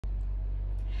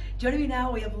Joining me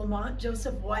now, we have Lamont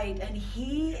Joseph White, and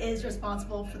he is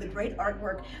responsible for the great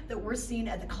artwork that we're seeing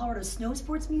at the Colorado Snow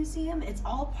Sports Museum. It's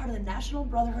all part of the National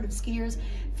Brotherhood of Skiers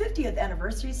 50th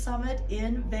Anniversary Summit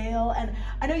in Vail. And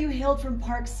I know you hailed from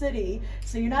Park City,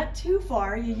 so you're not too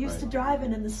far. You're used to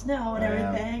driving in the snow and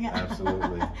everything.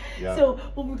 Absolutely. Yeah. So,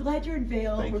 well, we're glad you're in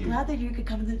Vail. Thank we're you. glad that you could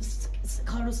come to the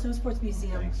Colorado Snow Sports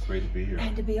Museum. Thanks. Great to be here.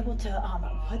 And to be able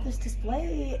to put this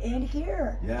display in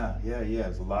here. Yeah.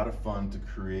 It's a lot of fun to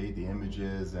create the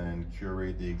images and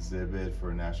curate the exhibit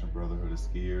for National Brotherhood of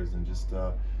Skiers and just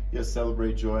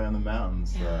celebrate joy on the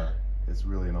mountains. It's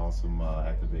really an awesome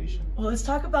activation. Well, let's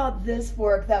talk about this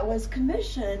work that was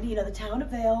commissioned. You know, the town of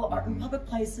Vail, Art in Public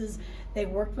Places, they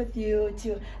worked with you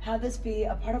to have this be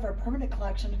a part of our permanent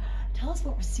collection. Tell us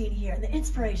what we're seeing here and the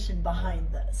inspiration behind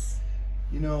this.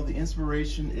 You know, the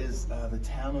inspiration is the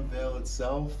town of Vail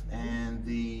itself and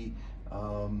the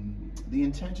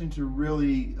intention to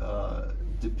really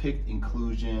depict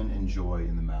inclusion and joy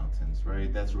in the mountains,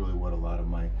 right? That's really what a lot of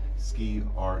my ski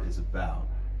art is about,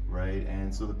 right?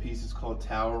 And so the piece is called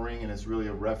Towering, and it's really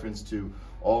a reference to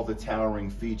all the towering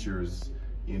features,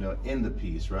 you know, in the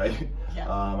piece, right? Yeah.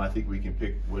 I think we can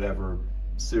pick whatever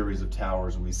series of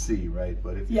towers we see, right?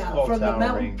 But if it's called from Towering, the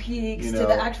mountain peaks you know, to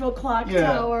the actual clock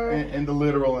tower. And the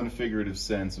literal and figurative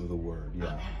sense of the word,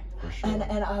 for sure.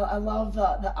 And I love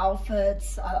the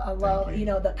outfits. I love, you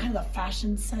know, the kind of the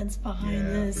fashion sense behind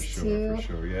this too. For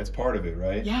sure. Yeah, it's part of it,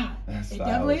 right? Yeah, it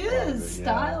definitely is.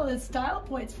 Style is style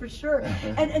points for sure.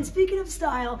 and speaking of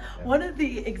style, one of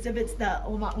the exhibits that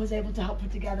Lamont was able to help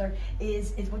put together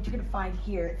is what you're going to find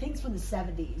here. Things from the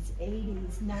 70s,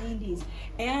 80s, 90s,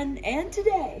 and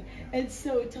today. And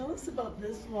so tell us about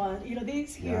this one. You know,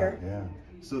 these here.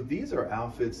 So these are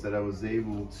outfits that I was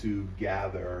able to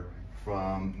gather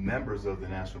from members of the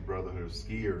National Brotherhood of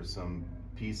Skiers, some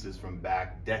pieces from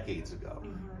back decades ago,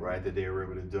 right, that they were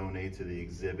able to donate to the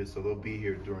exhibit. So they'll be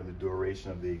here during the duration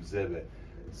of the exhibit.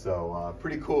 So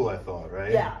pretty cool, I thought,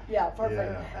 right? Yeah,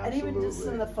 perfect. Yeah, and even just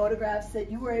some of the photographs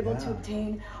that you were able to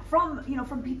obtain from, you know,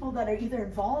 from people that are either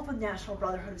involved with National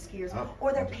Brotherhood of Skiers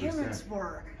or their 100%. Parents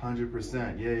were.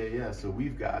 100%. Yeah. So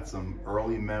we've got some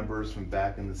early members from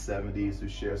back in the 70s who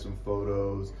share some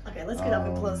photos. Okay, let's get up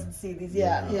and close and see these.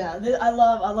 I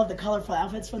love the colorful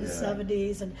outfits from the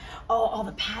 70s and all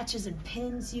the patches and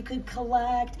pins you could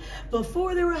collect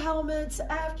before there were helmets,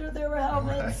 after there were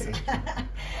helmets. Right.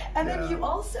 And then you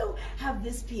also have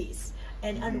this piece.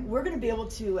 And we're going to be able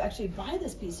to actually buy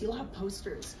this piece. You'll have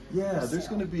posters. Yeah, there's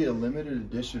going to be a limited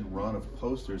edition run of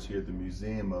posters here at the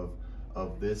museum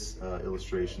of this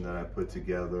illustration that I put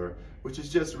together, which is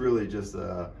just really just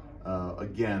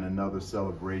again another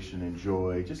celebration and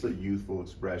joy, just a youthful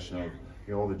expression of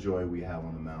all the joy we have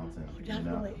on the mountain, you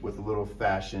know, with a little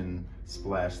fashion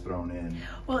splash thrown in.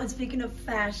 Well, and speaking of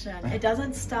fashion, it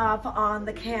doesn't stop on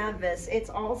the canvas. It's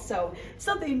also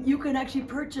something you can actually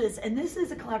purchase, and this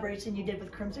is a collaboration you did with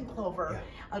Crimson Clover,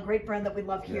 a great brand that we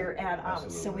love here.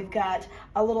 And so we've got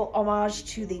a little homage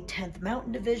to the 10th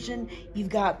Mountain Division. You've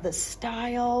got the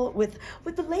style with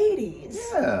the ladies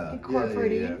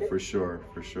incorporated. For sure,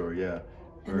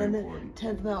 And then the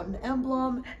 10th Mountain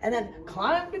emblem, and then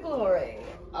Climb to Glory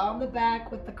on the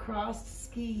back with the crossed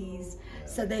skis.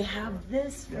 So they have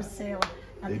this for sale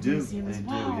at the museum as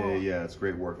well. Yeah. It's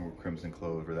great working with Crimson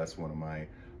Clover. That's one of my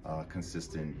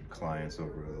consistent clients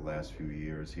over the last few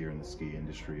years here in the ski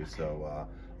industry. So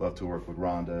love to work with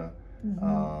Rhonda.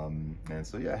 And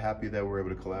so happy that we're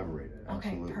able to collaborate.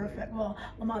 Okay, perfect. Well,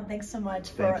 Lamont, thanks so much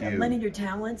for lending your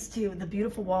talents to the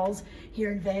beautiful walls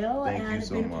here in Vail and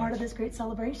being a part of this great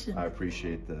celebration. I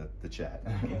appreciate the chat.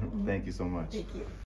 Thank you so much. Thank you.